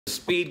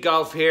Speed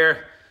golf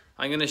here.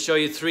 I'm going to show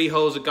you 3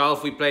 holes of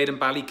golf we played in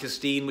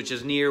Ballykisteen, which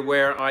is near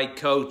where I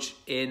coach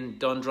in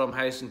Dundrum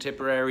House in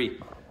Tipperary.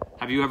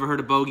 Have you ever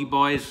heard of bogey,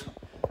 boys?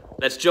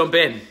 Let's jump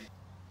in.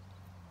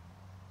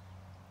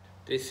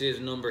 This is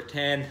number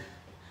 10.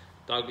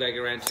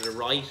 Dogleg around to the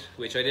right,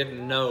 which I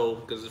didn't know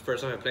because it's the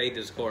first time I played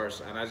this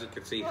course, and as you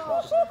can see,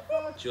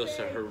 just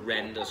a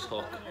horrendous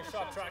hook.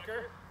 Shot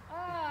tracker.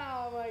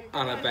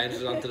 And I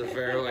bounced it onto the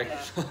fairway.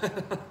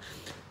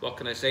 What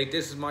can I say?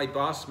 This is my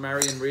boss,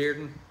 Marion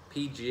Reardon,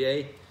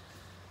 PGA,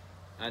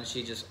 and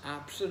she just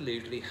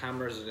absolutely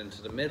hammers it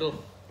into the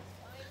middle.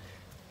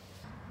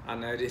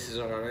 And now this is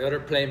our other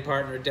playing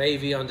partner,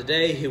 Davey, on the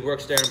day, who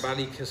works there in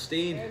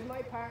Ballykisteen. There's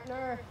my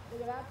partner.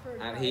 Look at that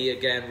for And he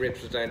again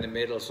rips it down the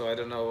middle, so I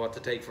don't know what to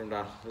take from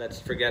that. Let's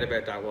forget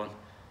about that one.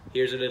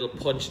 Here's a little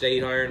punched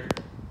 8-iron.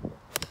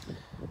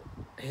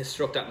 He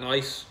struck that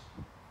nice.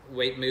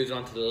 Weight moves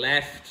onto the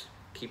left.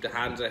 Keep the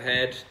hands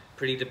ahead.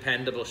 Pretty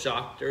dependable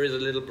shot. There is a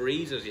little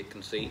breeze, as you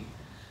can see.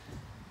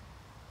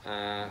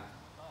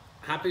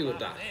 Happy with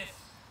that.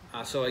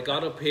 So I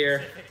got up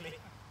here,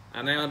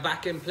 and now I'm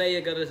back in play.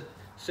 I got a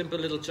simple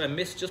little, I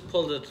missed, just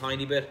pulled it a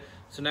tiny bit.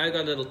 So now I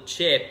got a little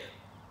chip.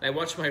 Now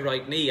watch my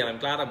right knee, and I'm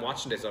glad I'm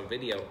watching this on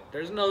video.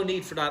 There's no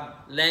need for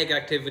that leg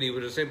activity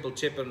with a simple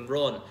chip and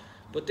run.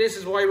 But this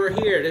is why we're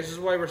here. This is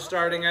why we're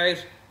starting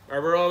out.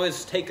 Or we're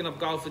always taking up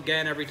golf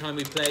again every time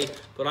we play.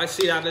 But I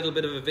see that little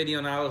bit of a video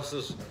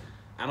analysis,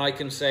 and I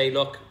can say,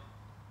 look,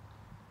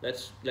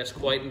 let's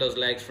quieten those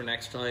legs for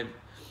next time.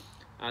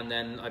 And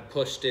then I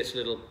push this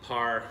little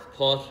par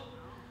putt.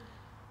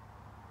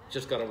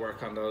 Just got to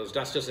work on those.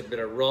 That's just a bit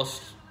of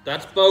rust.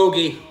 That's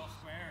bogey.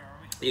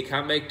 You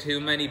can't make too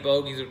many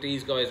bogeys with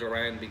these guys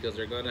around because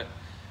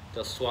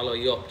they'll swallow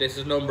you up. This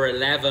is number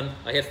 11.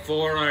 I hit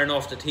 4-iron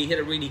off the tee, hit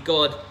it really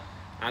good.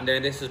 And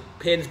then this is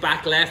pins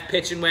back left,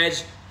 pitching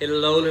wedge, hit a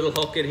low little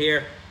hook in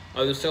here.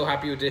 I was so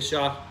happy with this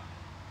shot.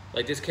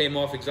 Like, this came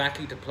off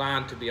exactly to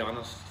plan, to be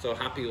honest. So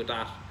happy with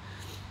that.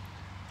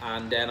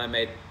 And then I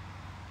made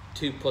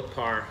 2 putt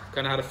par.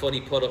 Kind of had a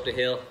funny putt up the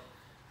hill.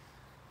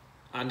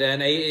 And then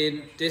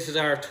this is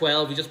our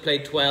 12. We just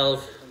played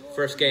 12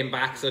 first game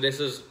back. So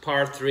this is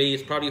par 3.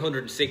 It's probably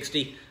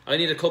 160. I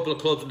need a couple of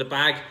clubs in the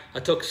bag.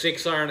 I took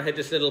 6-iron. I hit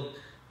this little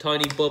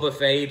tiny Bubba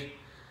fade.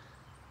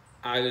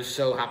 I was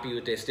so happy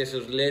with this. This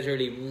was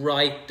literally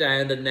right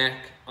down the neck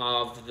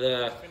of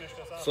the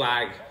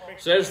flag.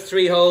 So there's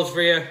 3 holes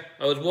for you.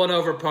 I was 1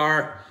 over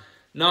par.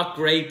 Not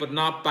great, but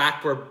not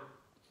back.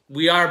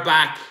 We are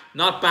back.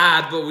 Not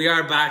bad, but we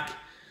are back.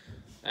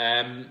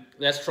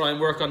 Let's try and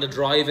work on the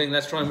driving.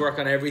 Let's try and work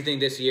on everything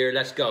this year.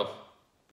 Let's go.